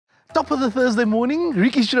Top of the Thursday morning,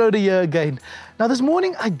 Ricky Schroeder here again. Now this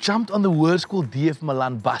morning, I jumped on the Hoërskool DF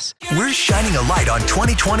Malan bus. We're shining a light on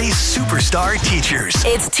 2020's superstar teachers.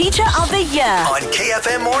 It's Teacher of the Year on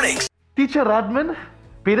KFM Mornings. Teacher Rudman,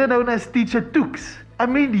 better known as Teacher Tooks. I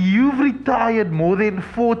mean, you've retired more than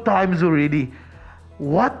 4 times already.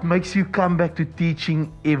 What makes you come back to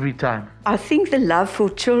teaching every time? I think the love for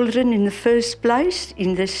children in the first place.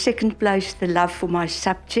 In the second place, the love for my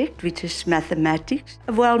subject, which is mathematics.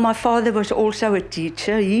 Well, my father was also a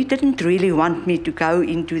teacher. He didn't really want me to go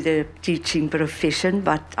into the teaching profession,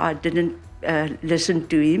 but I didn't listen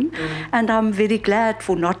to him. And I'm very glad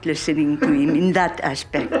for not listening to him in that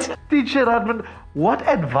aspect. Teacher Rudman, what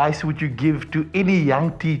advice would you give to any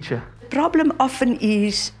young teacher? The problem often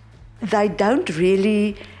is they don't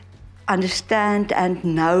really understand and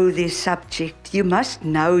know their subject. You must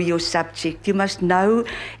know your subject. You must know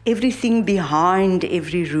everything behind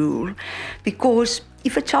every rule. Because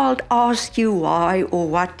if a child asks you why or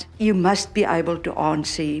what, you must be able to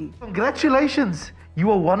answer him. Congratulations! You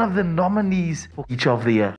are one of the nominees for Teacher of the Year.